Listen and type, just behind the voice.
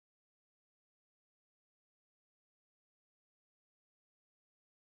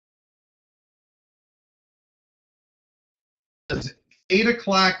is 8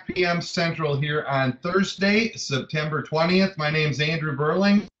 o'clock p.m. Central here on Thursday, September 20th. My name's Andrew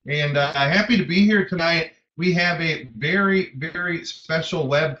Burling, and happy to be here tonight. We have a very, very special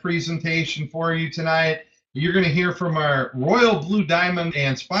web presentation for you tonight. You're going to hear from our Royal Blue Diamond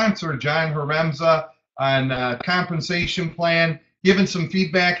and sponsor, John Haremza, on compensation plan, giving some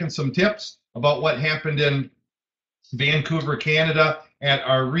feedback and some tips about what happened in Vancouver, Canada at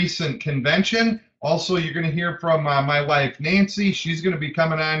our recent convention. Also, you're going to hear from my wife, Nancy. She's going to be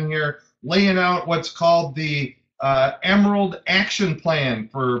coming on here laying out what's called the Emerald Action Plan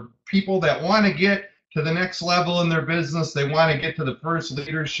for people that want to get to the next level in their business. They want to get to the first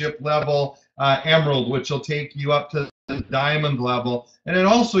leadership level, Emerald, which will take you up to the Diamond level. And then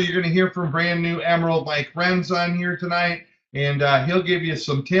also you're going to hear from brand new Emerald Mike Renz on here tonight, and he'll give you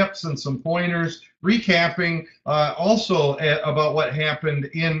some tips and some pointers, recapping also about what happened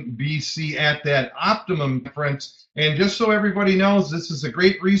in BC at that Optimum conference. And just so everybody knows, this is a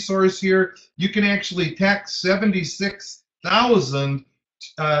great resource here. You can actually text 76,000,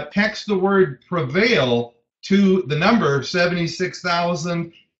 text the word prevail to the number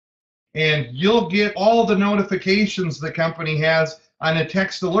 76,000, and you'll get all the notifications the company has on a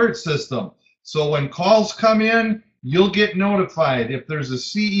text alert system. So when calls come in, you'll get notified. If there's a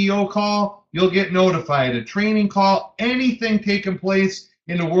CEO call, you'll get notified. A training call, anything taking place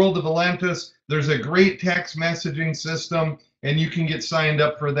in the world of Valentus, there's a great text messaging system, and you can get signed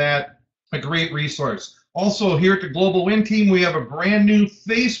up for that. A great resource. Also, here at the Global Win Team, we have a brand new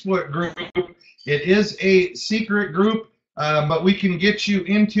Facebook group. It is a secret group, but we can get you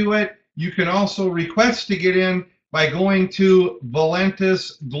into it. You can also request to get in by going to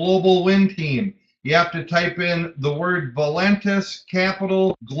Valentus Global Win Team. You have to type in the word Valentus,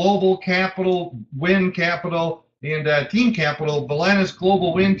 capital, global, capital, win, capital, and team, capital. Valentus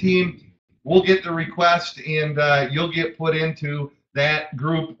Global Win Team. We'll get the request, and you'll get put into that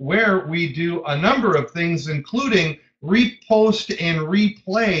group where we do a number of things, including repost and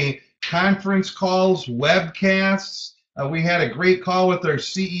replay conference calls, webcasts. We had a great call with our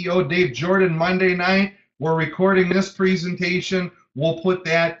CEO, Dave Jordan, Monday night. We're recording this presentation. We'll put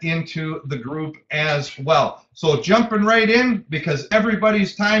that into the group as well. So jumping right in, because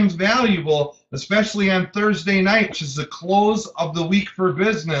everybody's time's valuable, especially on Thursday night, which is the close of the week for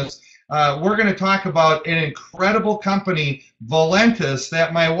business. We're going to talk about an incredible company, Valentus,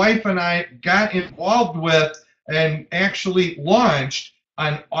 that my wife and I got involved with and actually launched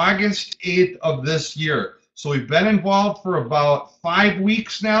on August 8th of this year. So we've been involved for about 5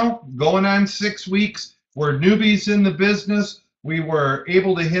 weeks now, going on 6 weeks. We're newbies in the business. We were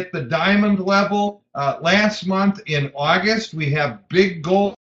able to hit the diamond level last month in August. We have big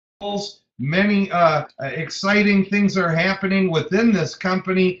goals. Many exciting things are happening within this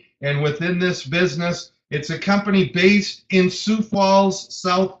company and within this business. It's a company based in Sioux Falls,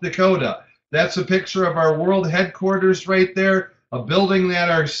 South Dakota. That's a picture of our world headquarters right there, a building that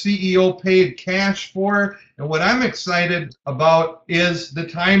our CEO paid cash for. And what I'm excited about is the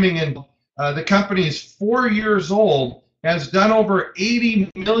timing. And the company is 4 years old, has done over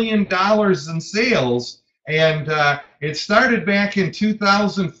 $80 million in sales, and it started back in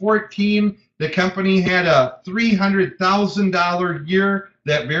 2014. The company had a $300,000 year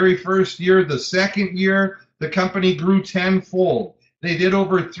that very first year. The second year, the company grew tenfold. They did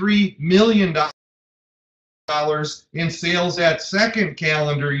over $3 million in sales that second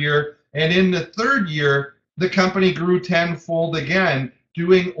calendar year, and in the third year, the company grew tenfold again,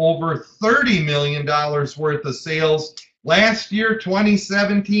 doing over $30 million worth of sales. Last year,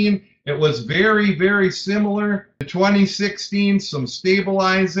 2017, it was very, very similar to 2016, some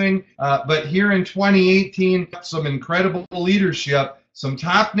stabilizing, but here in 2018, some incredible leadership. Some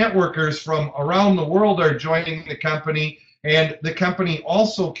top networkers from around the world are joining the company, and the company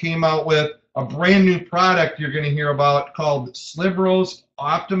also came out with a brand new product you're going to hear about called Slim Roast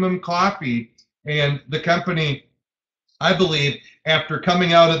Optimum Coffee. And the company, I believe, after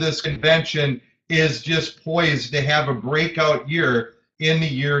coming out of this convention, is just poised to have a breakout year in the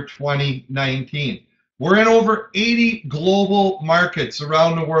year 2019. We're in over 80 global markets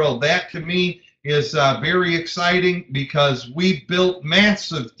around the world. That, to me, is very exciting because we built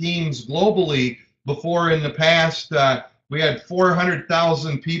massive teams globally before. In the past. We had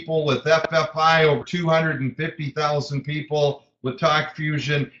 400,000 people with FFI, over 250,000 people with Talk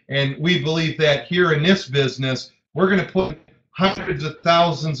Fusion, and we believe that here in this business, we're going to put hundreds of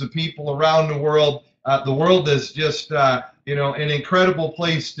thousands of people around the world. The world is just, an incredible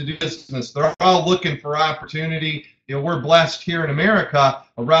place to do business. They're all looking for opportunity. We're blessed here in America.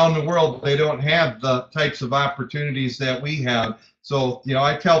 Around the world, they don't have the types of opportunities that we have. So,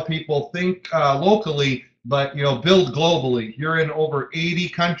 I tell people, think locally, but build globally. You're in over 80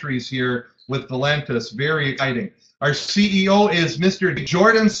 countries here with Valentus. Very exciting. Our CEO is Mr.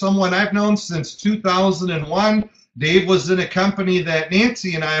 Jordan, someone I've known since 2001. Dave was in a company that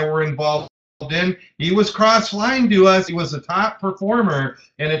Nancy and I were involved in. He was cross-line to us. He was a top performer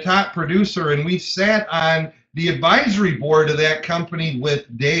and a top producer, and we sat on the advisory board of that company with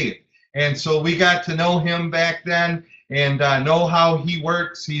Dave. And so we got to know him back then and know how he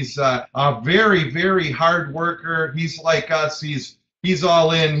works. He's a very, very hard worker. He's like us. He's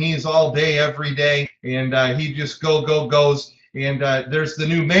all in. He's all day, every day, and he just goes. And there's the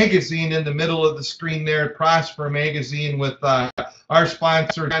new magazine in the middle of the screen there, Prosper Magazine, with our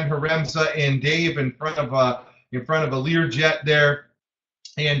sponsor, Haremza, and Dave in front of a Learjet there.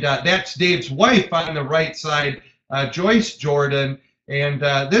 And that's Dave's wife on the right side, Joyce Jordan. And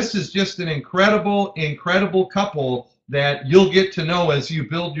this is just an incredible, incredible couple that you'll get to know as you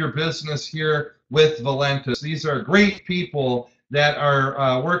build your business here with Valentus. These are great people that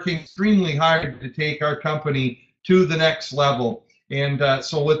are working extremely hard to take our company to the next level. And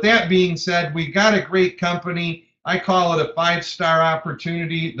so with that being said, we got a great company. I call it a 5-star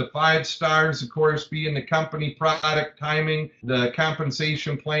opportunity. The 5 stars, of course, being the company, product, timing, the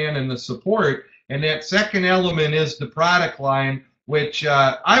compensation plan, and the support. And that second element is the product line, which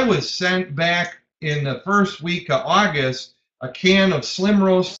I was sent back in the first week of August, a can of Slim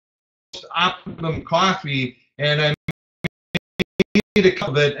Roast Optimum coffee, and I made a cup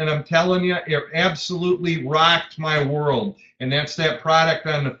of it, and I'm telling you, it absolutely rocked my world. And that's that product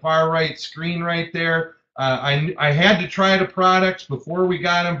on the far right screen right there. I had to try the products before we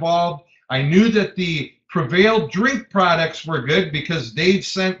got involved. I knew that the Prevail drink products were good because Dave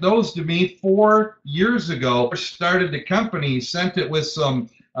sent those to me 4 years ago. Started the company, sent it with some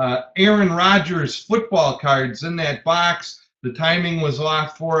Aaron Rodgers football cards in that box. The timing was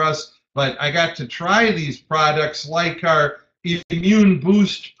off for us, but I got to try these products like our Immune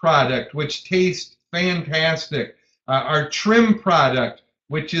Boost product, which tastes fantastic. Our Trim product,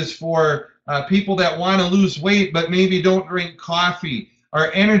 which is for people that want to lose weight but maybe don't drink coffee. Our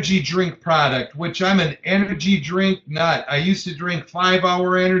energy drink product, which I'm an energy drink nut. I used to drink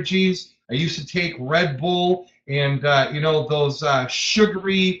 5-hour energies. I used to take Red Bull and, those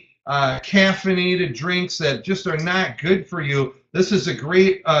sugary, caffeinated drinks that just are not good for you. This is a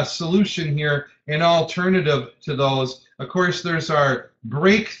great solution here, an alternative to those. Of course, there's our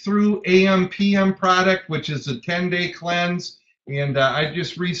Breakthrough AM/PM product, which is a 10-day cleanse. And I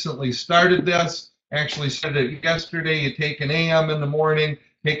just recently started this. Actually started it yesterday. You take an AM in the morning,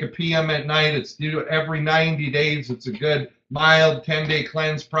 take a PM at night. It's due every 90 days. It's a good, mild 10-day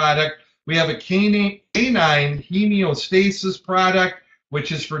cleanse product. We have a canine hemostasis product,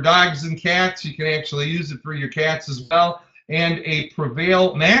 which is for dogs and cats. You can actually use it for your cats as well. And a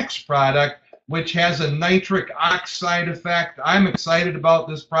Prevail Max product, which has a nitric oxide effect. I'm excited about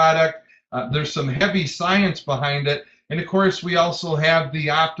this product. There's some heavy science behind it. And of course, we also have the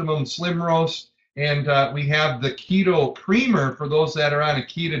Optimum Slim Roast, and we have the Keto Creamer for those that are on a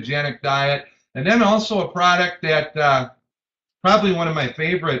ketogenic diet. And then also a product that probably one of my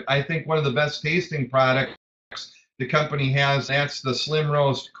favorite, I think one of the best tasting products the company has, that's the Slim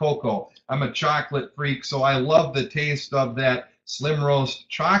Roast Cocoa. I'm a chocolate freak, so I love the taste of that Slim Roast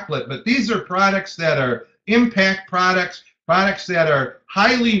chocolate. But these are products that are impact products, products that are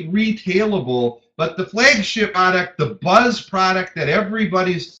highly retailable. But the flagship product, the buzz product that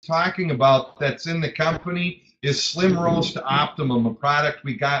everybody's talking about that's in the company is Slim Roast Optimum, a product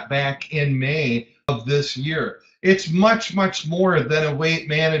we got back in May of this year. It's much, much more than a weight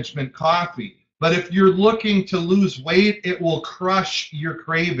management coffee. But if you're looking to lose weight, it will crush your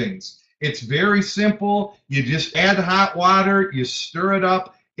cravings. It's very simple. You just add hot water, you stir it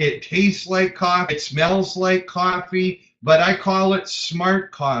up. It tastes like coffee. It smells like coffee, but I call it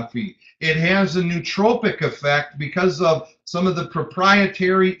smart coffee. It has a nootropic effect because of some of the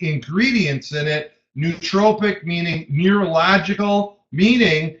proprietary ingredients in it. Nootropic meaning neurological,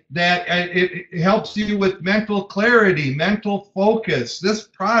 meaning that it helps you with mental clarity, mental focus. This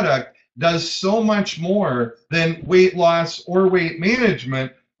product does so much more than weight loss or weight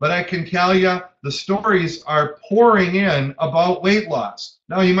management, but I can tell you the stories are pouring in about weight loss.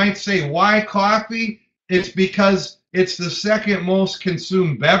 Now you might say, why coffee? It's because it's the second most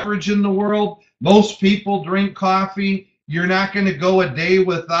consumed beverage in the world. Most people drink coffee. You're not going to go a day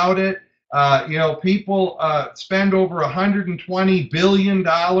without it. People spend over $120 billion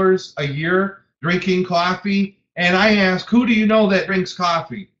a year drinking coffee. And I ask, who do you know that drinks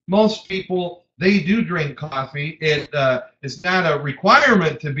coffee? Most people, they do drink coffee. It is not a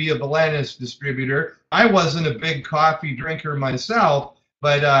requirement to be a Valentus distributor. I wasn't a big coffee drinker myself,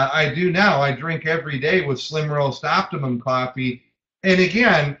 but I do now. I drink every day with Slim Roast Optimum coffee. And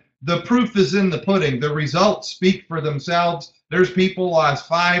again, the proof is in the pudding. The results speak for themselves. There's people lost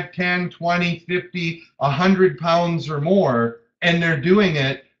 5, 10, 20, 50, 100 pounds or more, and they're doing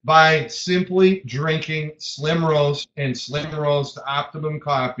it by simply drinking Slim Roast and Slim Roast Optimum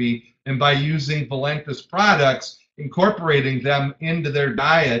coffee, and by using Valentus products, incorporating them into their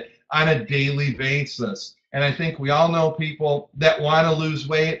diet on a daily basis. And I think we all know people that want to lose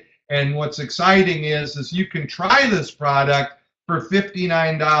weight. And what's exciting is you can try this product for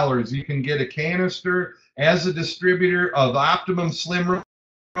 $59. You can get a canister as a distributor of Optimum Slim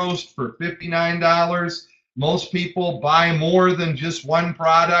Roast for $59. Most people buy more than just one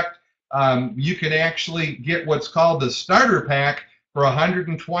product. You can actually get what's called the starter pack for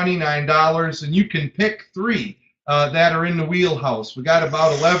 $129, and you can pick 3 that are in the wheelhouse. We got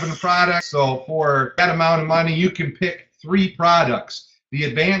about 11 products, so for that amount of money, you can pick 3 products. The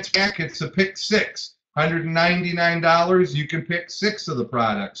advanced pack, it's a pick 6. $199, you can pick 6 of the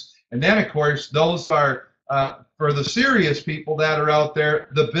products. And then, of course, those are, for the serious people that are out there,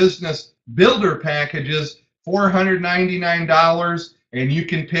 the business builder packages, $499, and you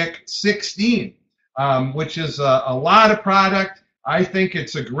can pick 16, which is a lot of product. I think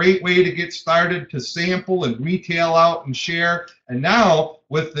it's a great way to get started, to sample and retail out and share. And now,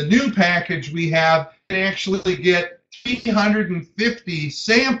 with the new package we have, you can actually get 350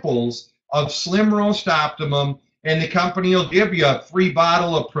 samples of Slim Roast Optimum, and the company will give you a free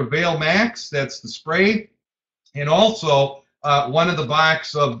bottle of Prevail Max, that's the spray, and also one of the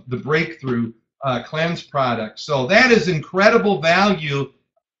box of the Breakthrough Cleanse product. So that is incredible value.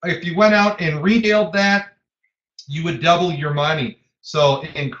 If you went out and retailed that, you would double your money. So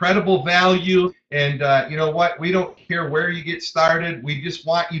incredible value, and you know what? We don't care where you get started. We just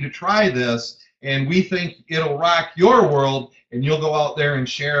want you to try this, and we think it'll rock your world, and you'll go out there and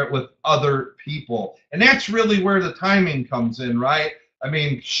share it with other people. And that's really where the timing comes in, right? I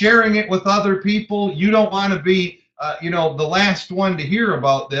mean, sharing it with other people, you don't want to be, the last one to hear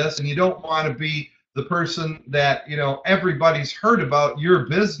about this, and you don't want to be the person that, everybody's heard about your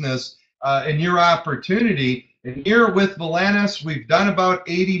business and your opportunity. And here with Valentus, we've done about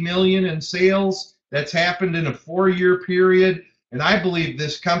 80 million in sales. That's happened in a 4-year period. And I believe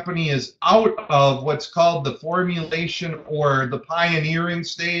this company is out of what's called the formulation or the pioneering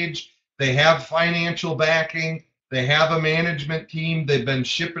stage. They have financial backing. They have a management team. They've been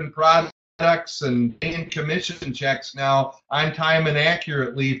shipping products and paying commission checks now on time and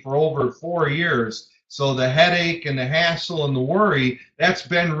accurately for over 4 years. So the headache and the hassle and the worry, that's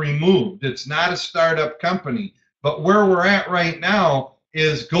been removed. It's not a startup company. But where we're at right now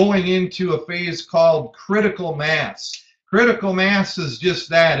is going into a phase called critical mass. Critical mass is just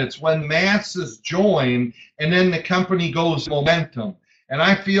that. It's when masses join, and then the company goes momentum. And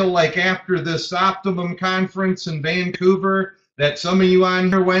I feel like after this Optimum conference in Vancouver that some of you on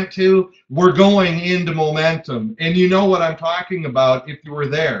here went to, we're going into momentum. And you know what I'm talking about if you were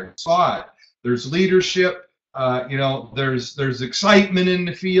there. You saw it. There's leadership. There's excitement in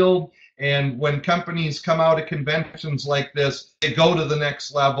the field. And when companies come out of conventions like this, they go to the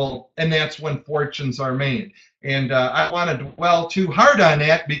next level, and that's when fortunes are made. And I want to dwell too hard on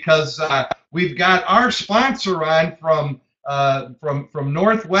that because we've got our sponsor on from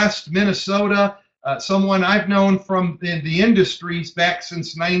Northwest Minnesota, someone I've known from the industries back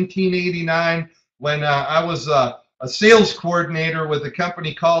since 1989 when I was a sales coordinator with a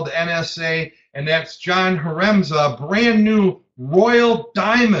company called NSA, and that's John Haremza, brand new Royal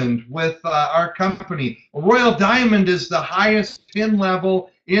Diamond with our company. Royal Diamond is the highest pin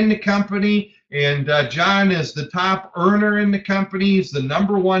level in the company, and John is the top earner in the company. He's the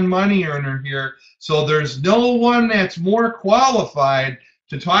 #1 money earner here. So there's no one that's more qualified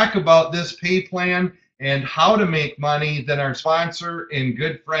to talk about this pay plan and how to make money than our sponsor and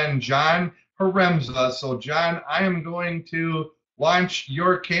good friend, John Haremza. So John, I am going to launch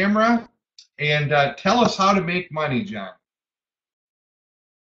your camera and tell us how to make money, John.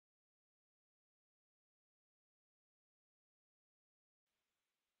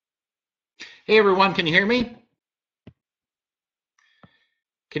 Hey everyone, can you hear me?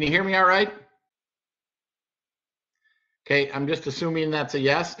 Can you hear me all right? Okay, I'm just assuming that's a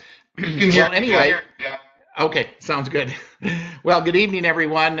yes. Well, anyway, okay, sounds good. Well, good evening,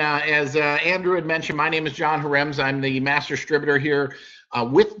 everyone. As Andrew had mentioned, my name is John Haremza. I'm the master distributor here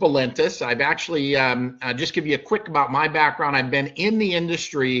with Valentus. I've actually, just give you a quick about my background. I've been in the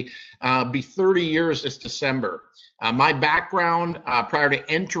industry, be 30 years this December. My background prior to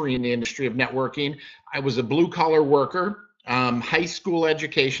entering the industry of networking, I was a blue-collar worker, high school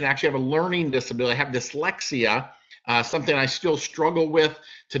education. Actually, I have a learning disability. I have dyslexia. something I still struggle with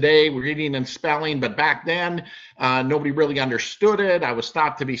today, reading and spelling, but back then, nobody really understood it. I was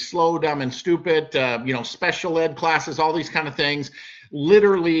thought to be slow, dumb, and stupid, special ed classes, all these kind of things.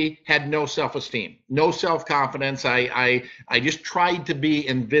 Literally had no self-esteem, no self-confidence. I just tried to be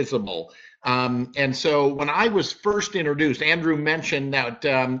invisible. And so when I was first introduced, Andrew mentioned that,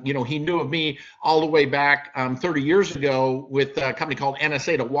 he knew of me all the way back 30 years ago with a company called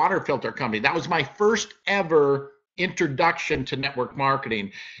NSA, the water filter company. That was my first ever introduction to network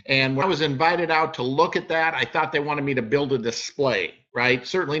marketing. And when I was invited out to look at that, I thought they wanted me to build a display, right?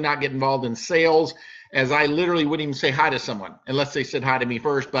 Certainly not get involved in sales, as I literally wouldn't even say hi to someone unless they said hi to me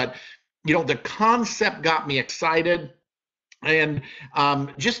first. But, the concept got me excited. And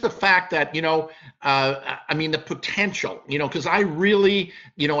just the fact that, the potential, because I really,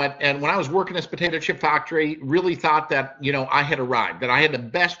 and when I was working this potato chip factory, really thought that, I had arrived, that I had the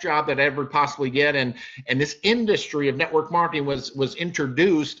best job that I ever possibly get. And this industry of network marketing was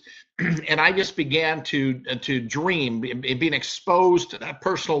introduced. And I just began to dream, being exposed to that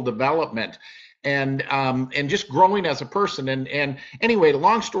personal development and just growing as a person. And anyway,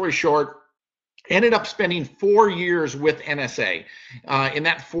 long story short, ended up spending 4 years with NSA. In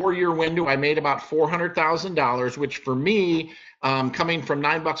that 4-year window, I made about $400,000, which for me, coming from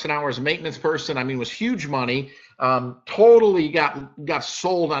 $9 an hour as a maintenance person, was huge money. Totally got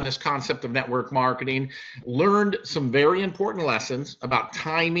sold on this concept of network marketing, learned some very important lessons about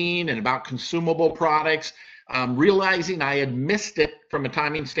timing and about consumable products, realizing I had missed it from a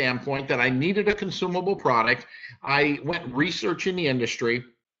timing standpoint, that I needed a consumable product. I went researching the industry,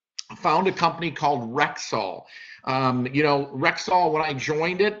 found a company called Rexall. Rexall, when I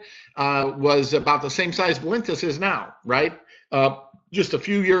joined it, was about the same size Valentus is now, right? Just a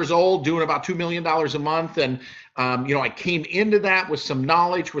few years old, doing about $2 million a month. And, I came into that with some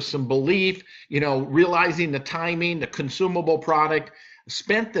knowledge, with some belief, realizing the timing, the consumable product.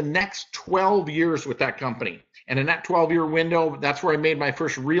 Spent the next 12 years with that company. And in that 12-year window, that's where I made my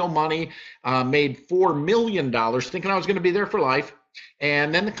first real money, made $4 million, thinking I was going to be there for life.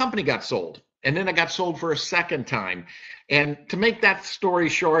 And then the company got sold. And then it got sold for a second time. And to make that story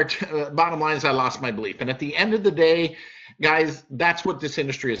short, bottom line is I lost my belief. And at the end of the day, guys, that's what this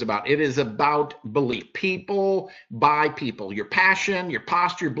industry is about. It is about belief. People buy people. Your passion, your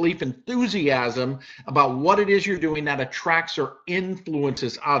posture, your belief, enthusiasm about what it is you're doing that attracts or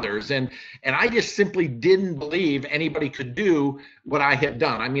influences others. And I just simply didn't believe anybody could do what I had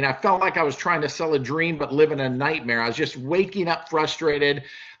done. I felt like I was trying to sell a dream but live in a nightmare. I was just waking up frustrated,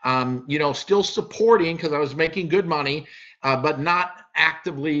 still supporting because I was making good money, but not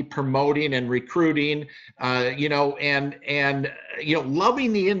actively promoting and recruiting, loving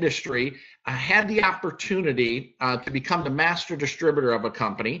the industry. I had the opportunity to become the master distributor of a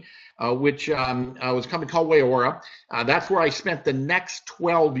company, which was a company called Wayora. That's where I spent the next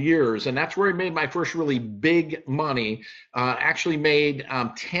 12 years, and that's where I made my first really big money. Actually made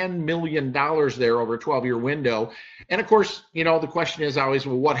 $10 million there over a 12-year window. And of course, the question is always,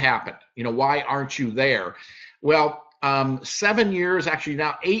 well, what happened? Why aren't you there? Well, 7 years, actually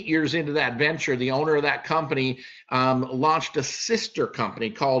now 8 years into that venture, the owner of that company launched a sister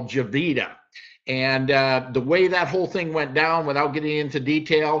company called Javita. And the way that whole thing went down, without getting into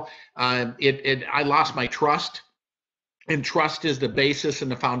detail, I lost my trust. And trust is the basis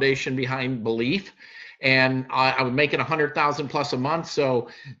and the foundation behind belief. And I was making $100,000 plus a month. So,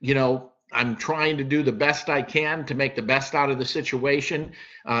 I'm trying to do the best I can to make the best out of the situation.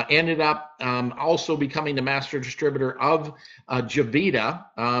 Ended up also becoming the master distributor of Javita.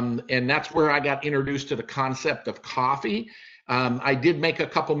 And that's where I got introduced to the concept of coffee. I did make a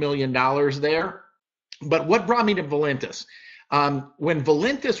couple $1 million there. But what brought me to Valentus? When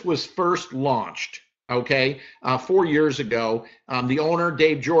Valentus was first launched, 4 years ago, the owner,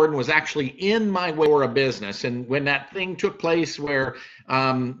 Dave Jordan, was actually in my Wayora business. And when that thing took place where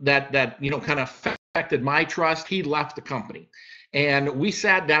that kind of affected my trust, he left the company. And we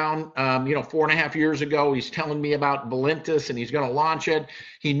sat down, 4.5 years ago. He's telling me about Valentus and he's going to launch it.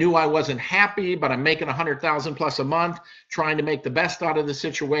 He knew I wasn't happy, but I'm making $100,000 plus a month, trying to make the best out of the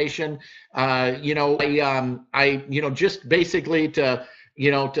situation. Just basically to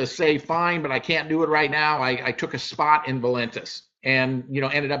say, fine, but I can't do it right now. I took a spot in Valentus and,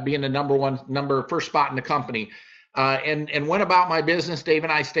 ended up being the first spot in the company, and went about my business. Dave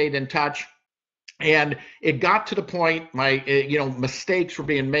and I stayed in touch. And it got to the point, my, mistakes were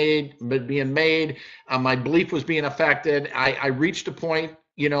being made. My belief was being affected. I reached a point,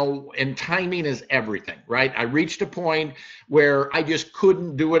 and timing is everything, right? I reached a point where I just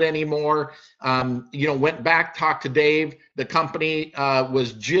couldn't do it anymore. Went back, talked to Dave. The company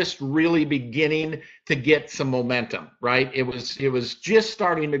was just really beginning to get some momentum, right? It was just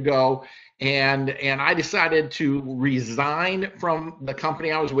starting to go. And I decided to resign from the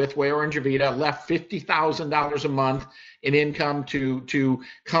company I was with, Way Orange Vita, left $50,000 a month in income to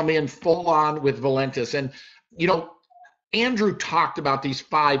come in full on with Valentus. And, Andrew talked about these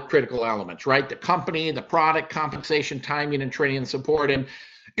 5 critical elements, right? The company, the product, compensation, timing, and training and support. And,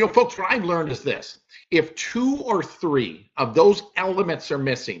 folks, what I've learned is this. If 2 or 3 of those elements are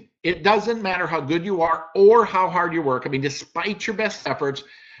missing, it doesn't matter how good you are or how hard you work. I mean, despite your best efforts,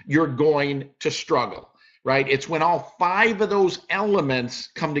 you're going to struggle, right? It's when all 5 of those elements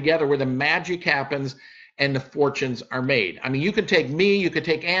come together where the magic happens and the fortunes are made. I mean, you could take me, you could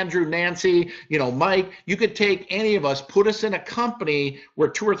take Andrew, Nancy, Mike, you could take any of us, put us in a company where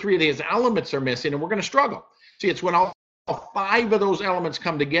 2 or 3 of these elements are missing, and we're going to struggle. See, it's when all 5 of those elements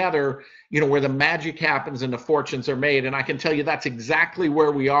come together, where the magic happens and the fortunes are made. And I can tell you that's exactly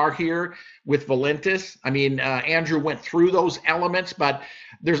where we are here with Valentus. I mean, Andrew went through those elements, but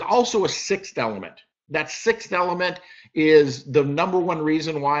there's also a 6th element. That 6th element is the number 1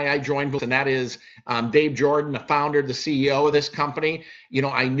 reason why I joined, and that is Dave Jordan, the founder, the CEO of this company.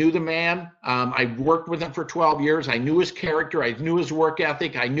 I knew the man. I worked with him for 12 years. I knew his character. I knew his work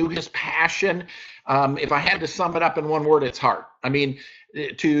ethic. I knew his passion. If I had to sum it up in one word, it's heart. I mean,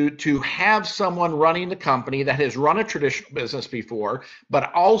 to have someone running the company that has run a traditional business before,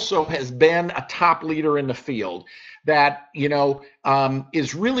 but also has been a top leader in the field, that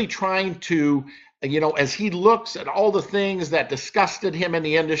is really trying to, as he looks at all the things that disgusted him in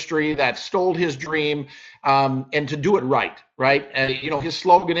the industry, that stole his dream, and to do it right. His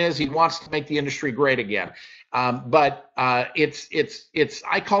slogan is he wants to make the industry great again. But it's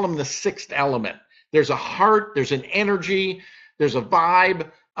I call him the 6th element. There's a heart, there's an energy, there's a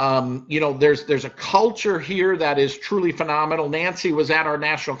vibe. There's a culture here that is truly phenomenal. Nancy was at our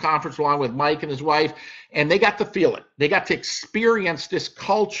national conference along with Mike and his wife, and they got to feel it. They got to experience this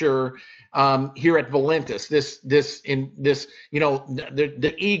culture here at Valentus. The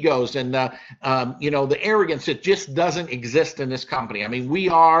egos and the arrogance. It just doesn't exist in this company. I mean, we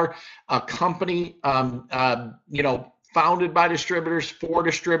are a company, founded by distributors, for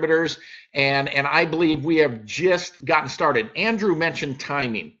distributors, and I believe we have just gotten started. Andrew mentioned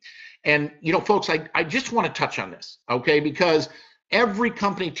timing. And, folks, I just want to touch on this, okay? Because every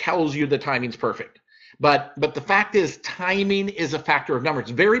company tells you the timing's perfect. But the fact is, timing is a factor of numbers.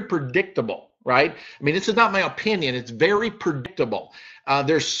 It's very predictable, right? I mean, this is not my opinion. It's very predictable.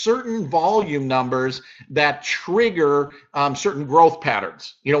 There's certain volume numbers that trigger certain growth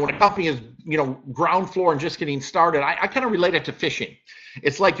patterns. When a company is, ground floor and just getting started, I kind of relate it to fishing.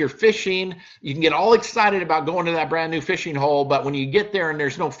 It's like you're fishing. You can get all excited about going to that brand new fishing hole, but when you get there and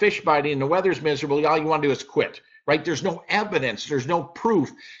there's no fish biting and the weather's miserable, all you want to do is quit. Right? There's no evidence. There's no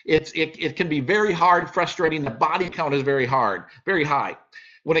proof. It can be very hard, frustrating. The body count is very high.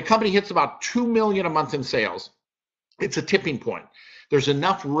 When a company hits about $2 million a month in sales, it's a tipping point. There's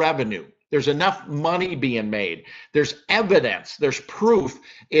enough revenue. There's enough money being made. There's evidence. There's proof.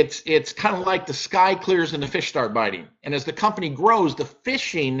 It's kind of like the sky clears and the fish start biting. And as the company grows, the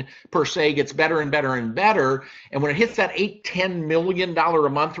fishing per se gets better and better and better. And when it hits that $8-10 million a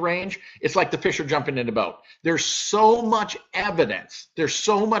month range, it's like the fish are jumping in the boat. There's so much evidence. There's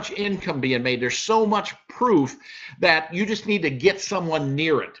so much income being made. There's so much proof that you just need to get someone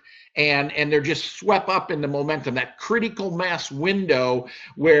near it. And they're just swept up in the momentum, that critical mass window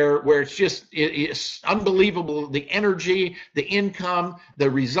where it's unbelievable. The energy, the income, the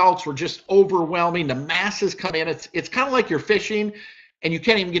results were just overwhelming. The masses come in. It's kind of like you're fishing and you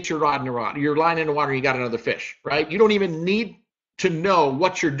can't even get your rod in the water. Your line in the water, you got another fish, right? You don't even need to know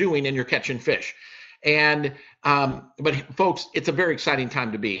what you're doing and you're catching fish. And but folks, it's a very exciting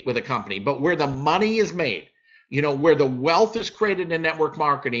time to be with a company. But where the money is made, where the wealth is created in network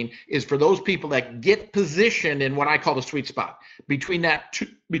marketing is for those people that get positioned in what I call the sweet spot between that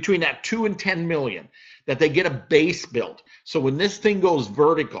 2 and 10 million, that they get a base built. So when this thing goes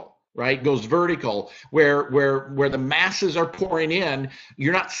vertical, right, where the masses are pouring in,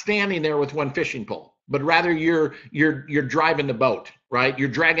 you're not standing there with one fishing pole, but rather you're driving the boat. right? You're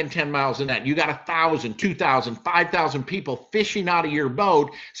dragging 10 miles in that. You got 1,000, 2,000, 5,000 people fishing out of your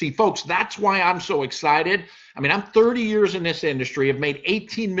boat. See, folks, that's why I'm so excited. I mean, I'm 30 years in this industry. I've made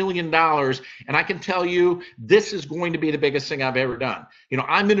 $18 million, and I can tell you this is going to be the biggest thing I've ever done. You know,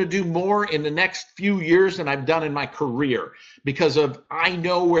 I'm going to do more in the next few years than I've done in my career because of I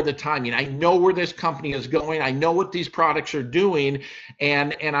know where the timing, I know where this company is going, I know what these products are doing,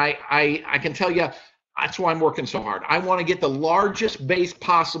 and I can tell you, that's why I'm working so hard. I want to get the largest base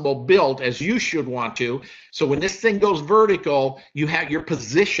possible built, as you should want to. So when this thing goes vertical, you're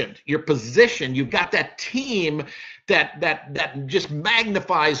positioned. You've got that team that just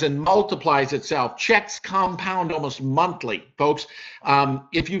magnifies and multiplies itself. Checks compound almost monthly, folks.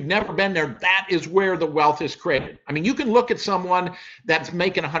 If you've never been there, that is where the wealth is created. I mean, you can look at someone that's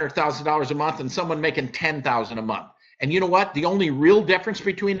making $100,000 a month and someone making $10,000 a month. And you know what? The only real difference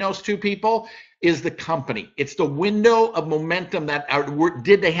between those two people is the company. It's the window of momentum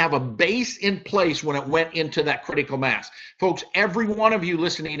did they have a base in place when it went into that critical mass. Folks, every one of you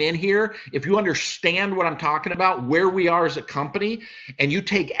listening in here, if you understand what I'm talking about, where we are as a company, and you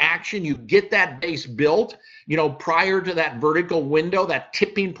take action, you get that base built, you know, prior to that vertical window, that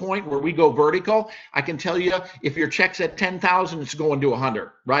tipping point where we go vertical, I can tell you if your check's at 10,000, it's going to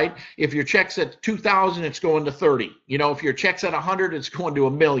 100, right? If your check's at 2,000, it's going to 30. You know, if your check's at 100, it's going to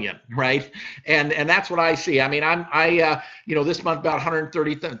 1,000,000, right? And that's what I see. I mean, you know, this month about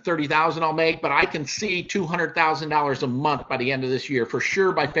 130,000 I'll make, but I can see $200,000 a month by the end of this year, for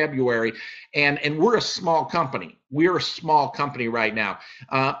sure by February. And we're a small company. We're a small company right now.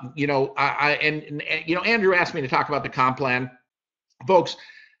 You know, you know, Andrew asked me to talk about the comp plan. Folks,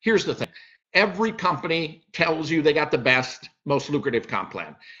 here's the thing. Every company tells you they got the best, most lucrative comp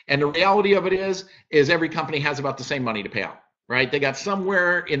plan. And the reality of it is every company has about the same money to pay out, right? They got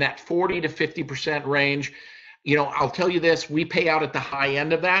somewhere in that 40 to 50% range. You know, I'll tell you this, we pay out at the high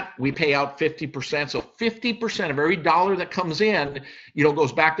end of that. We pay out 50%. So 50% of every dollar that comes in, you know,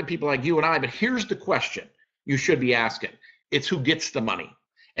 goes back to people like you and I. But here's the question you should be asking. It's who gets the money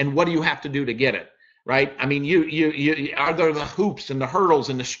and what do you have to do to get it, right? I mean, you are there the hoops and the hurdles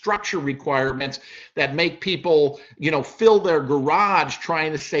and the structure requirements that make people, you know, fill their garage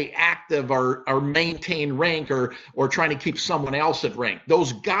trying to stay active or maintain rank or trying to keep someone else at rank.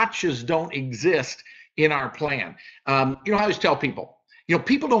 Those gotchas don't exist in our plan. You know, I always tell people, you know,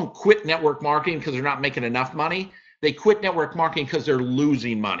 people don't quit network marketing because they're not making enough money. They quit network marketing because they're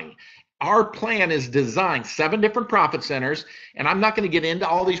losing money. Our plan is designed 7 different profit centers, and I'm not going to get into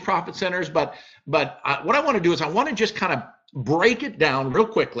all these profit centers, but what I want to do is I want to just kind of break it down real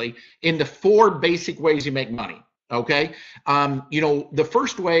quickly into 4 basic ways you make money. Okay. You know, the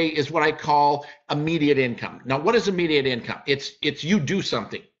first way is what I call immediate income. Now, what is immediate income? It's you do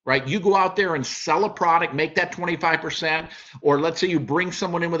something, right? You go out there and sell a product, make that 25%, or let's say you bring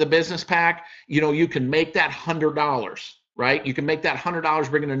someone in with a business pack, you know, you can make that $100, right? You can make that $100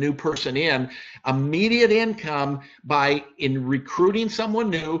 bringing a new person in. Immediate income in recruiting someone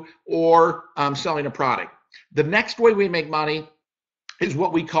new or selling a product. The next way we make money is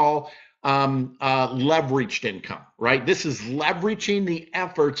what we call leveraged income, right? This is leveraging the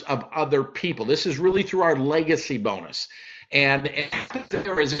efforts of other people. This is really through our legacy bonus. And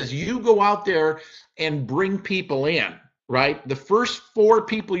there is you go out there and bring people in, right? The first 4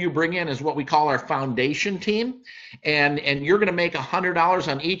 people you bring in is what we call our foundation team. And you're going to make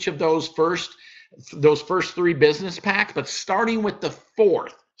 $100 on each of those first 3 business packs. But starting with that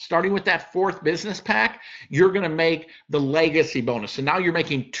 4th business pack, you're going to make the legacy bonus. So now you're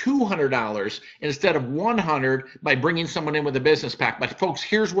making $200 instead of $100 by bringing someone in with a business pack. But folks,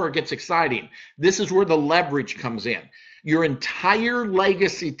 here's where it gets exciting. This is where the leverage comes in. Your entire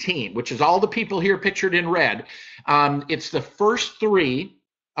legacy team, which is all the people here pictured in red, it's the first 3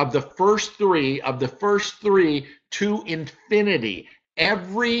 to infinity.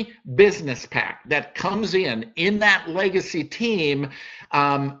 Every business pack that comes in that legacy team,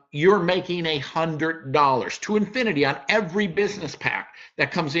 you're making $100 to infinity on every business pack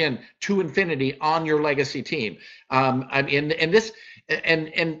that comes in to infinity on your legacy team. And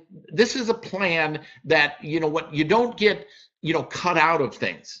this is a plan that, you know, what you don't get, you know, cut out of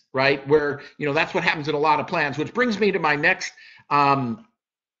things, right? Where, you know, that's what happens in a lot of plans, which brings me to my next, profit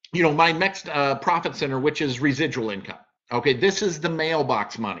center, which is residual income. Okay, this is the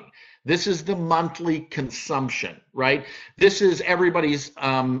mailbox money. This is the monthly consumption, right? This is everybody's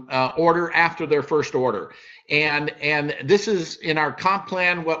order after their first order. And this is in our comp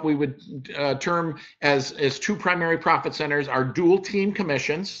plan, what we would term as 2 primary profit centers, our dual team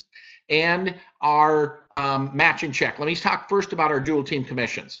commissions and our matching check. Let me talk first about our dual team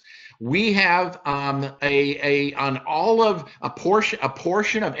commissions. We have a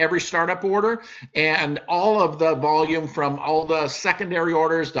portion of every startup order and all of the volume from all the secondary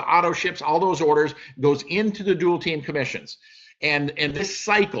orders, the auto ships, all those orders goes into the dual team commissions. And this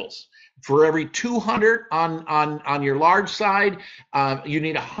cycles. For every 200 on your large side, you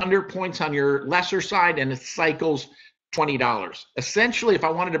need 100 points on your lesser side, and it cycles $20. Essentially, if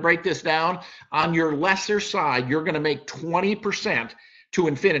I wanted to break this down, on your lesser side, you're going to make 20% to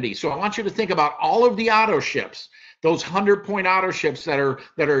infinity. So I want you to think about all of the auto ships, those 100-point auto ships that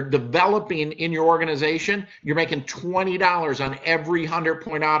are developing in your organization. You're making $20 on every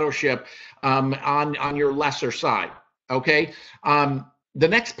 100-point auto ship on your lesser side. Okay. The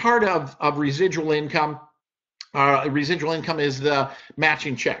next part of residual income is the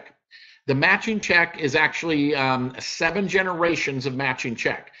matching check. The matching check is actually 7 generations of matching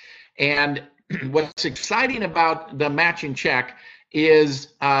check. And what's exciting about the matching check is,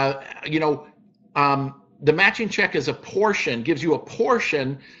 the matching check is a portion, gives you a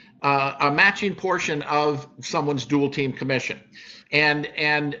portion, a matching portion of someone's dual team commission. And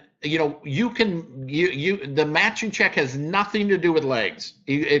the matching check has nothing to do with legs.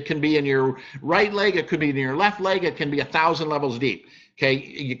 It can be in your right leg, it could be in your left leg, it can be 1,000 levels deep. Okay,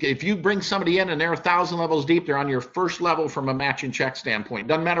 if you bring somebody in and they're 1,000 levels deep, they're on your first level from a matching check standpoint.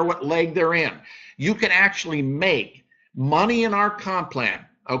 Doesn't matter what leg they're in. You can actually make money in our comp plan,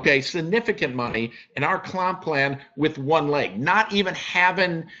 okay, significant money in our comp plan with one leg, not even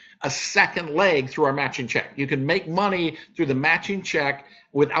having a second leg through our matching check. You can make money through the matching check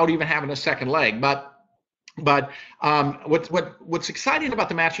without even having a second leg. But what's exciting about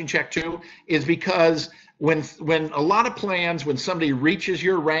the matching check too is because when a lot of plans, when somebody reaches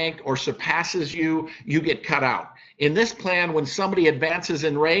your rank or surpasses you, you get cut out. In this plan, when somebody advances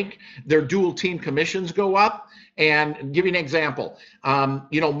in rank, their dual team commissions go up. And give you an example,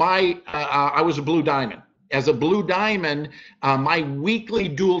 I was a blue diamond. As a blue diamond, my weekly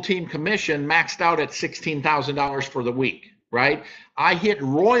dual team commission maxed out at $16,000 for the week, right? I hit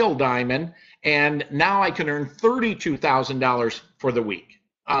royal diamond, and now I can earn $32,000 for the week.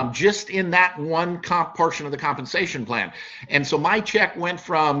 Just in that one comp portion of the compensation plan. And so my check went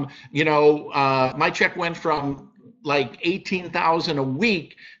from, like $18,000 a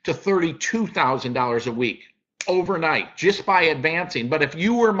week to $32,000 a week overnight, just by advancing. But if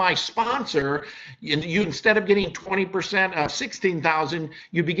you were my sponsor, you instead of getting 20% of $16,000,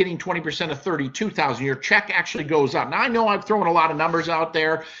 you'd be getting 20% of $32,000. Your check actually goes up. Now I know I've thrown a lot of numbers out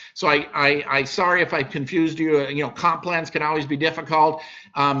there, so I sorry if I confused you. Comp plans can always be difficult,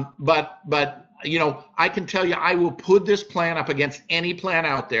 but I can tell you, I will put this plan up against any plan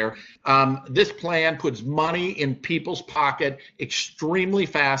out there. This plan puts money in people's pocket extremely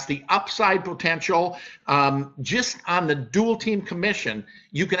fast. The upside potential, just on the dual team commission,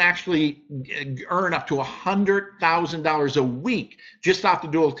 you can actually earn up to $100,000 a week just off the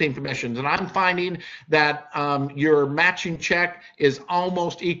dual team commissions. And I'm finding that your matching check is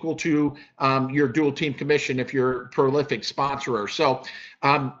almost equal to your dual team commission if you're a prolific sponsorer. So,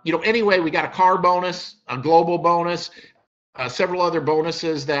 anyway, we got a car bonus, a global bonus, several other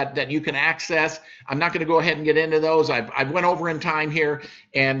bonuses that you can access. I'm not going to go ahead and get into those. I've went over in time here.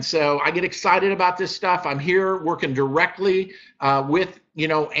 And so I get excited about this stuff. I'm here working directly with,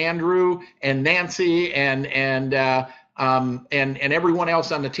 Andrew and Nancy and everyone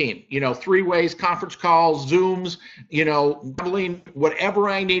else on the team, 3 ways, conference calls, Zooms, whatever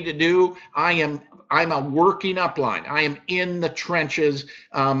I need to do. I'm a working upline. I am in the trenches,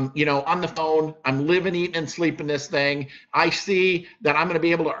 on the phone. I'm living, eating, and sleeping this thing. I see that I'm going to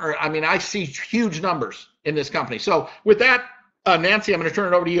be able to earn. I see huge numbers in this company. So with that, Nancy, I'm going to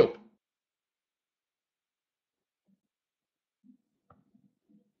turn it over to you.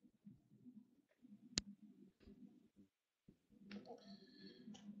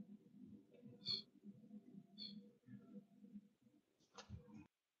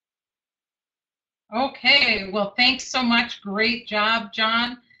 Okay, well, thanks so much. Great job,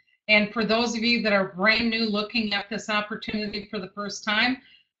 John. And for those of you that are brand new looking at this opportunity for the first time,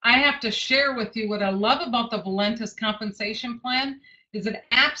 I have to share with you what I love about the Valentus compensation plan is it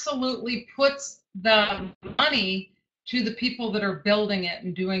absolutely puts the money to the people that are building it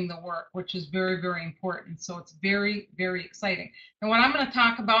and doing the work, which is very, very important. So it's very, very exciting. And what I'm going to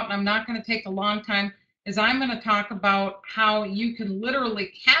talk about, and I'm not going to take a long time, is I'm going to talk about how you can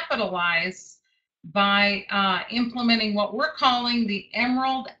literally capitalize by implementing what we're calling the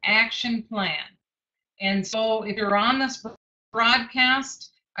Emerald Action Plan. And so if you're on this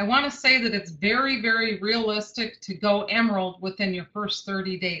broadcast, I want to say that it's very, very realistic to go emerald within your first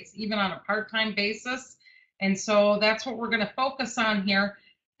 30 days, even on a part-time basis. And so that's what we're going to focus on here.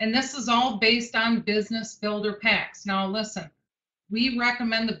 And this is all based on business builder packs. Now, listen, we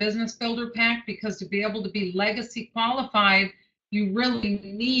recommend the business builder pack because to be able to be legacy qualified, you really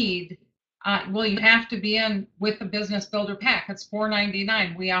need, you have to be in with the business builder pack. It's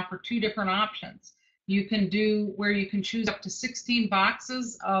 $4.99. We offer 2 different options. You can do where you can choose up to 16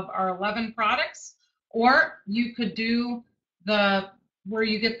 boxes of our 11 products, or you could do where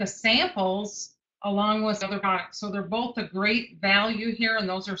you get the samples along with other products. So they're both a great value here, and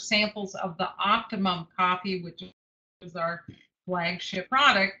those are samples of the Optimum coffee, which is our flagship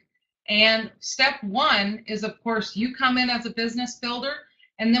product. And step 1 is, of course, you come in as a business builder,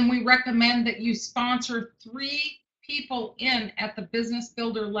 and then we recommend that you sponsor 3 people in at the business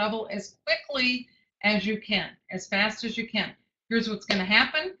builder level as quickly as you can, as fast as you can. Here's what's going to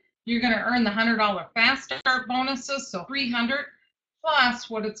happen. You're going to earn the $100 fast start bonuses, so $300. Plus,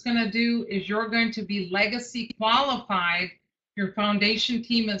 what it's going to do is you're going to be legacy qualified. Your foundation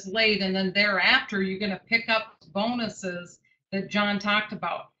team is laid, and then thereafter, you're going to pick up bonuses that John talked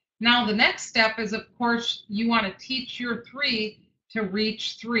about. Now, the next step is, of course, you want to teach your 3 to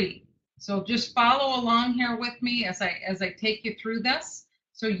reach 3. So just follow along here with me as I take you through this.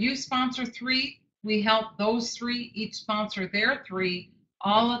 So you sponsor 3. We help those 3 each sponsor their 3,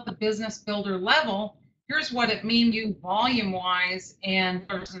 all at the business builder level. Here's what it means you volume-wise and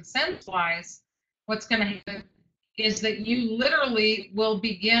cents-wise. What's going to happen is that you literally will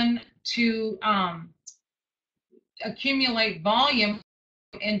begin to accumulate volume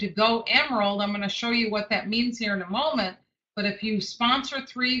and to go emerald. I'm going to show you what that means here in a moment. But if you sponsor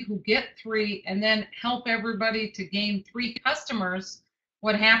 3 who get 3 and then help everybody to gain 3 customers,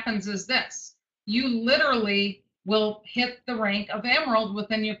 what happens is this. You literally will hit the rank of emerald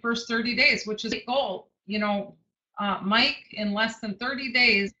within your first 30 days, which is a goal. You know, Mike, in less than 30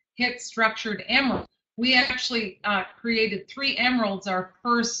 days, hit structured emerald. We actually created 3 emeralds our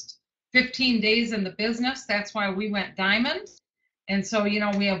first 15 days in the business. That's why we went diamond. And so, you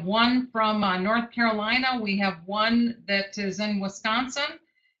know, we have one from North Carolina. We have one that is in Wisconsin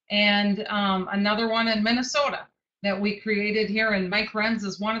and another one in Minnesota that we created here. And Mike Renz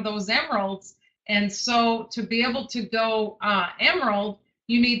is one of those emeralds. And so to be able to go emerald,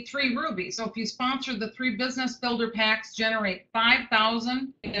 you need 3 rubies. So if you sponsor the 3 business builder packs, generate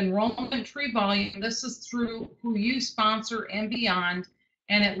 5,000 enrollment tree volume. This is through who you sponsor and beyond,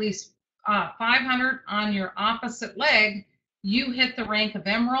 and at least 500 on your opposite leg. You hit the rank of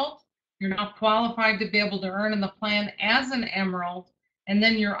emerald. You're now qualified to be able to earn in the plan as an emerald, and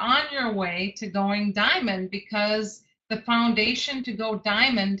then you're on your way to going diamond because the foundation to go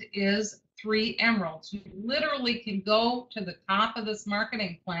diamond is 3 emeralds. You literally can go to the top of this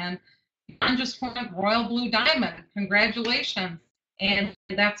marketing plan and just went royal blue diamond. Congratulations. And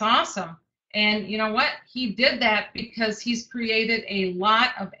that's awesome. And you know what? He did that because he's created a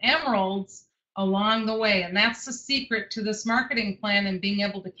lot of emeralds along the way. And that's the secret to this marketing plan and being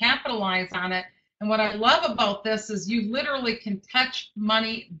able to capitalize on it. And what I love about this is you literally can touch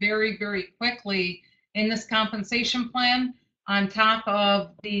money very, very quickly in this compensation plan. On top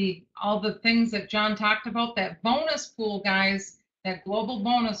of all the things that John talked about, that bonus pool, guys, that global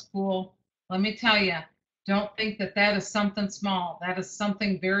bonus pool, let me tell you, don't think that that is something small. That is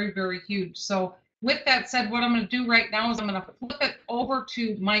something very, very huge. So with that said, what I'm going to do right now is I'm going to flip it over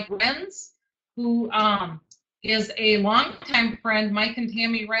to Mike Renz, who is a longtime friend. Mike and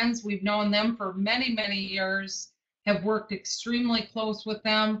Tammy Renz, we've known them for many, many years, have worked extremely close with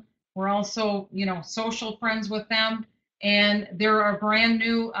them. We're also, you know, social friends with them. And there are brand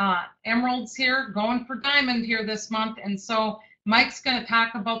new emeralds here going for diamond here this month. And so Mike's going to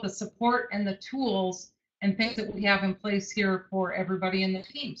talk about the support and the tools and things that we have in place here for everybody in the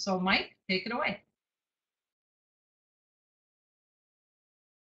team. So Mike, take it away.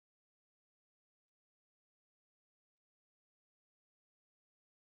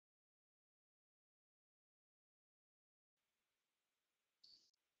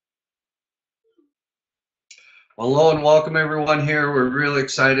 Hello and welcome everyone here. We're really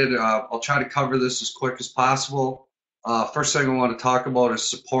excited. I'll try to cover this as quick as possible. First thing I want to talk about is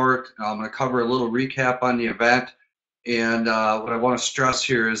support. I'm going to cover a little recap on the event. And what I want to stress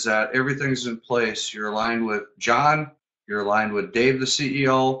here is that everything's in place. You're aligned with John, you're aligned with Dave, the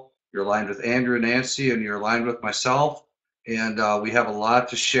CEO, you're aligned with Andrew and Nancy, and you're aligned with myself. And we have a lot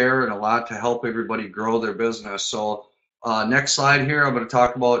to share and a lot to help everybody grow their business. So next slide here, I'm going to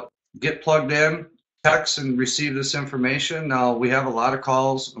talk about get plugged in, text and receive this information. Now we have a lot of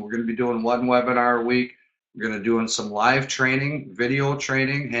calls and we're going to be doing 1 webinar a week. We're going to do some live training, video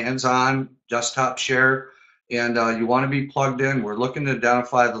training, hands-on, desktop share, and you want to be plugged in. We're looking to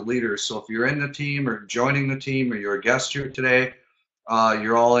identify the leaders. So if you're in the team or joining the team or you're a guest here today,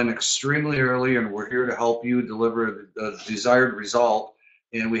 you're all in extremely early, and we're here to help you deliver the desired result.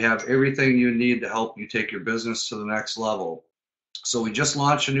 And we have everything you need to help you take your business to the next level. So we just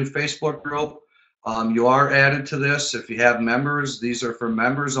launched a new Facebook group. You are added to this. If you have members, these are for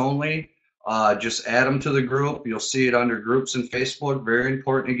members only. Just add them to the group. You'll see it under groups in Facebook. Very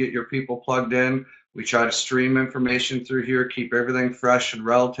important to get your people plugged in. We try to stream information through here, keep everything fresh and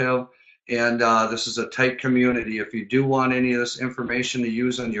relative. And this is a tight community. If you do want any of this information to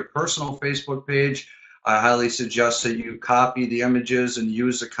use on your personal Facebook page, I highly suggest that you copy the images and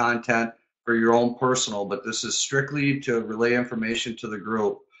use the content for your own personal, but this is strictly to relay information to the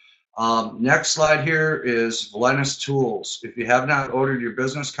group. Next slide here is Valentus tools. If you have not ordered your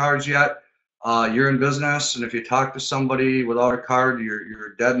business cards yet, you're in business, and if you talk to somebody without a card,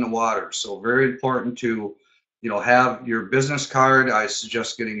 you're dead in the water. So very important to, have your business card. I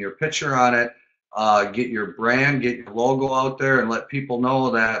suggest getting your picture on it, get your brand, get your logo out there, and let people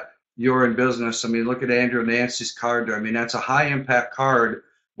know that you're in business. I mean, look at Andrew and Nancy's card there. I mean, that's a high impact card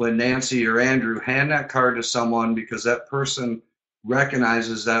when Nancy or Andrew hand that card to someone, because that person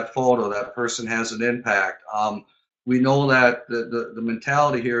recognizes that photo, that person has an impact. We know that the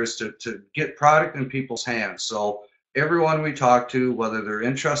mentality here is to get product in people's hands. So everyone we talk to, whether they're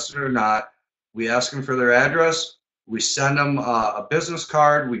interested or not, we ask them for their address, we send them a business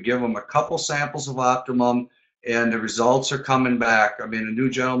card, we give them a couple samples of Optimum, and the results are coming back. I mean, a new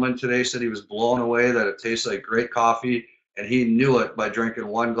gentleman today said he was blown away that it tastes like great coffee, and he knew it by drinking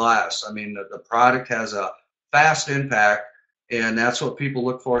one glass. I mean, the product has a fast impact, and that's what people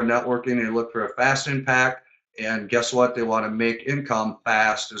look for in networking. They look for a fast impact, and guess what? They want to make income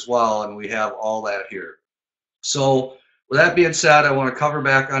fast as well, and we have all that here. So with that being said, I want to cover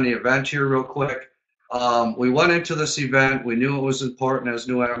back on the event here real quick. We went into this event. We knew it was important as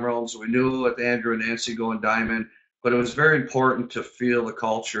New Emeralds. We knew with Andrew and Nancy going diamond, but it was very important to feel the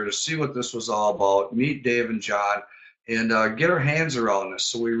culture, to see what this was all about, meet Dave and John, and get our hands around this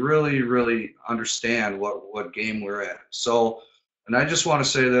so we really, really understand what game we're in. So, and I just want to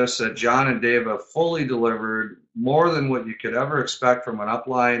say this, that John and Dave have fully delivered more than what you could ever expect from an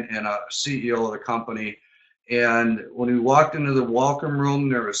upline and a CEO of the company. And when we walked into the welcome room,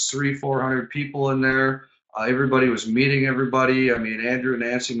 there was 300-400 people in there. Everybody was meeting everybody. I mean, Andrew,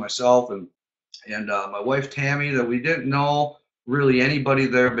 Nancy, myself, and my wife Tammy, that we didn't know really anybody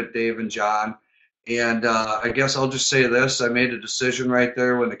there but Dave and John. And I guess I'll just say this: I made a decision right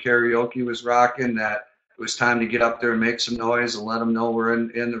there when the karaoke was rocking that it was time to get up there and make some noise and let them know we're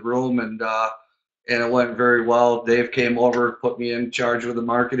in the room. And it went very well. Dave came over, put me in charge with the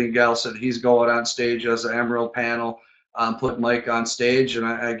marketing gal, said he's going on stage as an Emerald panel, put Mike on stage. And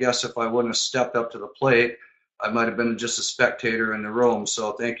I guess if I wouldn't have stepped up to the plate, I might have been just a spectator in the room.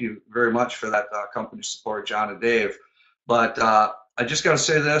 So thank you very much for that company support, John and Dave. But I just got to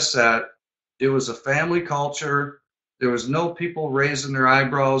say this, that it was a family culture. There was no people raising their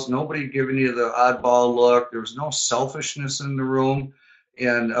eyebrows, nobody giving you the oddball look. There was no selfishness in the room.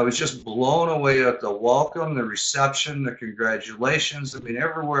 And I was just blown away at the welcome, the reception, the congratulations. I mean,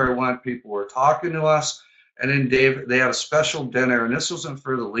 everywhere I went, people were talking to us. And then Dave, they had a special dinner, and this wasn't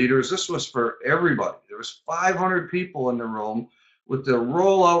for the leaders. This was for everybody. There was 500 people in the room with the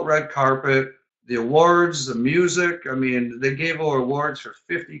rollout red carpet, the awards, the music. I mean, they gave away awards for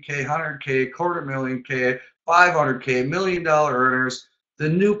 50K, 100K, $250,000, $500K, $1 million earners, the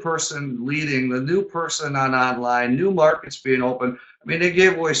new person leading, the new person on online, new markets being open. I mean, they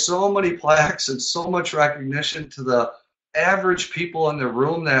gave away so many plaques and so much recognition to the average people in the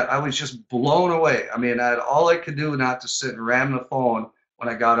room that I was just blown away. I mean, I had all I could do not to sit and ram the phone when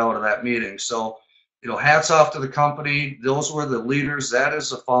I got out of that meeting. So, hats off to the company. Those were the leaders. That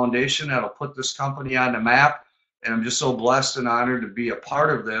is the foundation that'll put this company on the map. And I'm just so blessed and honored to be a part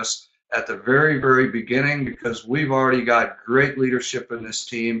of this at the very, very beginning, because we've already got great leadership in this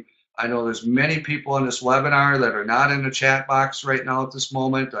team. I know there's many people on this webinar that are not in the chat box right now at this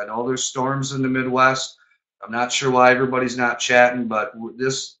moment. I know there's storms in the Midwest. I'm not sure why everybody's not chatting, but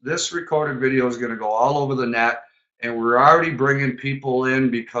this recorded video is going to go all over the net, and we're already bringing people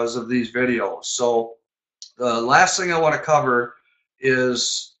in because of these videos. So the last thing I want to cover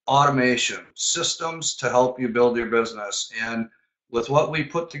is automation, systems to help you build your business. And with what we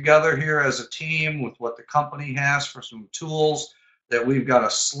put together here as a team, with what the company has for some tools, that we've got a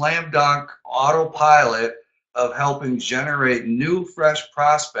slam dunk autopilot of helping generate new, fresh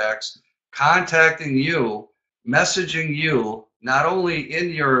prospects, contacting you, messaging you not only in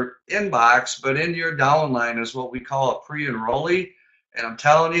your inbox, but in your downline is what we call a pre-enrollee. And I'm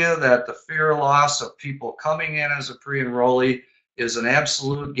telling you that the fear loss of people coming in as a pre-enrollee is an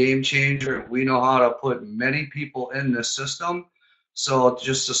absolute game changer. And we know how to put many people in this system. So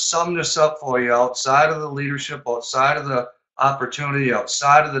just to sum this up for you, outside of the leadership, outside of the opportunity,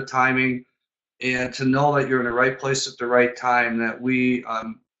 outside of the timing, and to know that you're in the right place at the right time, that we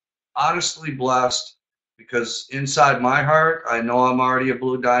honestly blessed, because inside my heart, I know I'm already a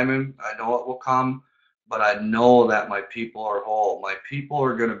blue diamond. I know it will come, but I know that my people are whole. My people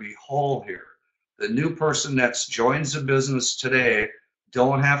are going to be whole here. The new person that joins the business today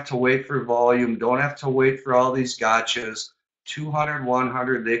don't have to wait for volume, don't have to wait for all these gotchas. 200,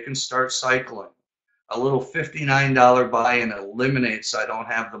 100, they can start cycling. A little $59 buy-in eliminates I don't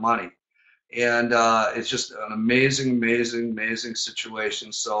have the money. And it's just an amazing, amazing, amazing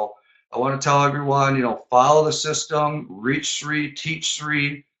situation. So I want to tell everyone, you know, follow the system, reach 3, teach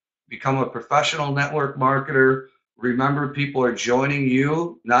 3, become a professional network marketer. Remember, people are joining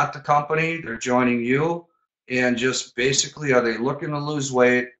you, not the company. They're joining you. And just basically, are they looking to lose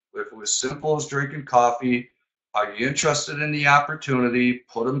weight? If it was simple as drinking coffee, are you interested in the opportunity?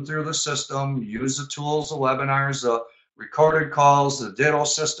 Put them through the system, use the tools, the webinars, the recorded calls, the ditto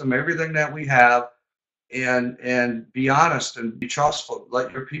system, everything that we have, and be honest and be trustful.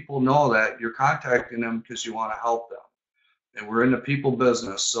 Let your people know that you're contacting them because you want to help them. And we're in the people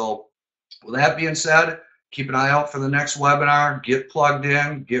business. So with that being said, keep an eye out for the next webinar. Get plugged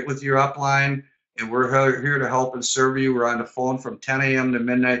in, get with your upline, and we're here to help and serve you. We're on the phone from 10 a.m. to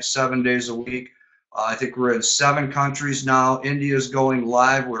midnight, 7 days a week. I think we're in 7 countries now. India is going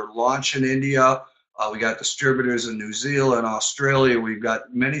live. We're launching India. We got distributors in New Zealand, Australia. We've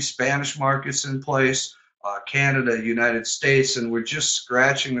got many Spanish markets in place, Canada, United States, and we're just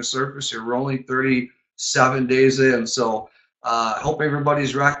scratching the surface here. We're only 37 days in. So I hope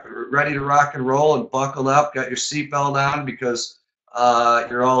everybody's ready to rock and roll and buckle up, got your seatbelt on, because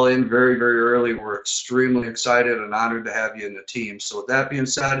you're all in very, very early. We're extremely excited and honored to have you in the team. So with that being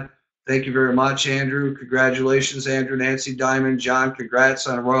said, thank you very much, Andrew. Congratulations, Andrew, Nancy Diamond. John, congrats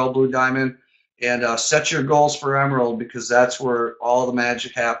on a Royal Blue Diamond. And set your goals for Emerald, because that's where all the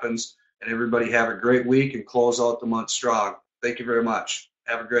magic happens. And everybody have a great week and close out the month strong. Thank you very much.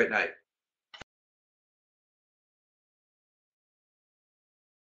 Have a great night.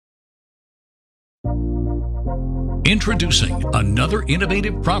 Introducing another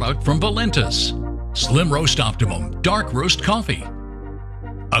innovative product from Valentus, Slim Roast Optimum Dark Roast Coffee.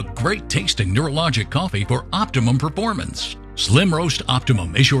 A great tasting neurologic coffee for optimum performance. Slim Roast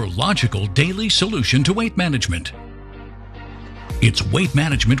Optimum is your logical daily solution to weight management. It's weight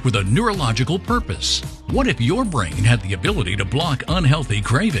management with a neurological purpose. What if your brain had the ability to block unhealthy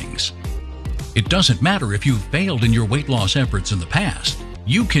cravings? It doesn't matter if you've failed in your weight loss efforts in the past.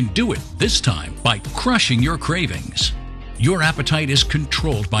 You can do it this time by crushing your cravings. Your appetite is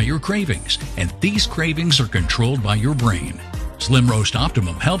controlled by your cravings, and these cravings are controlled by your brain. Slim Roast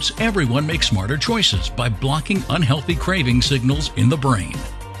Optimum helps everyone make smarter choices by blocking unhealthy craving signals in the brain.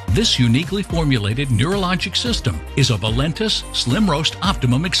 This uniquely formulated neurologic system is a Valentus Slim Roast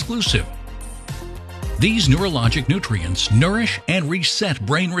Optimum exclusive. These neurologic nutrients nourish and reset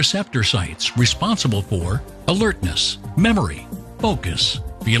brain receptor sites responsible for alertness, memory, focus,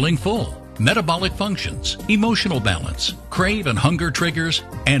 feeling full, metabolic functions, emotional balance, crave and hunger triggers,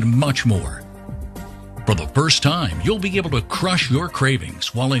 and much more. For the first time, you'll be able to crush your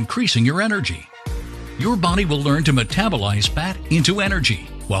cravings while increasing your energy. Your body will learn to metabolize fat into energy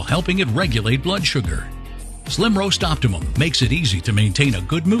while helping it regulate blood sugar. Slim Roast Optimum makes it easy to maintain a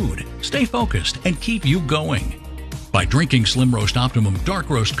good mood, stay focused, and keep you going. By drinking Slim Roast Optimum Dark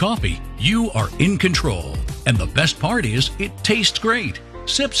Roast Coffee, you are in control. And the best part is, it tastes great.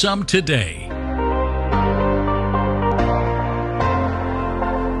 Sip some today.